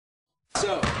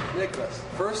So, Nicholas,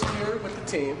 first year with the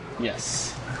team,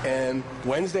 Yes. and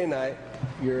Wednesday night,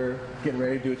 you're getting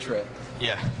ready to do a trick.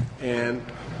 Yeah. And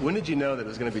when did you know that it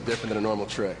was going to be different than a normal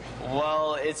trick?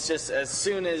 Well, it's just as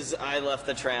soon as I left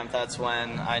the tramp, that's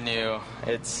when I knew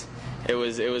it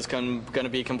was going to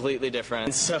be completely different.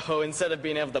 And so instead of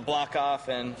being able to block off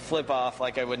and flip off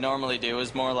like I would normally do, it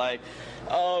was more like,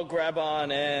 oh, grab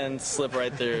on and slip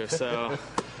right through. So.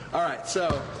 All right,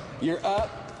 so you're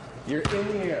up, you're in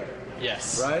the air.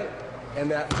 Yes. Right? And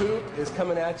that hoop is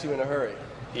coming at you in a hurry.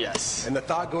 Yes. And the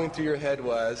thought going through your head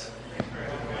was?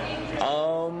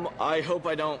 I hope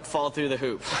I don't fall through the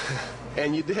hoop.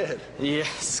 And you did.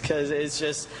 Yes, because it's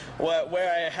just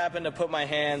where I happened to put my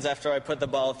hands after I put the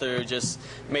ball through just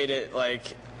made it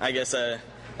like, I guess,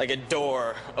 like a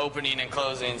door opening and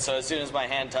closing. So as soon as my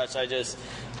hand touched, I just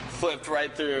flipped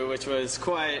right through, which was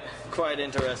quite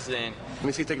interesting. Let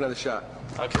me see you take another shot.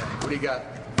 Okay. What do you got?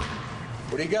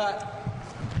 What do you got?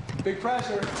 Big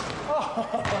pressure.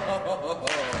 Oh.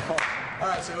 All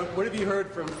right, so what have you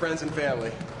heard from friends and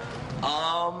family?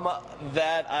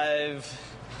 That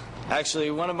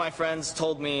actually, one of my friends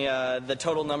told me the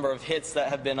total number of hits that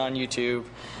have been on YouTube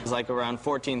is like around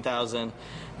 14,000,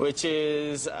 which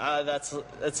is,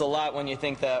 that's a lot when you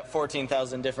think that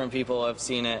 14,000 different people have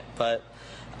seen it, but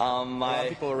a lot of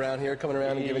people around here coming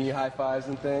around and giving you high fives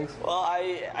and things? Well,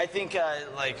 I think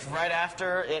like right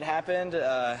after it happened,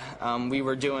 we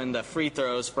were doing the free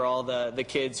throws for all the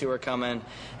kids who were coming,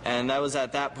 and that was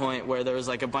at that point where there was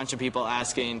like a bunch of people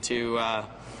asking to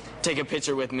take a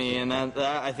picture with me, and that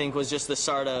I think was just the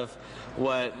start of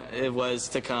what it was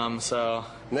to come. So,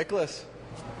 Nicholas,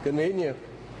 good meeting you.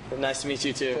 Nice to meet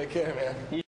you too. Take care,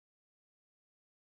 man.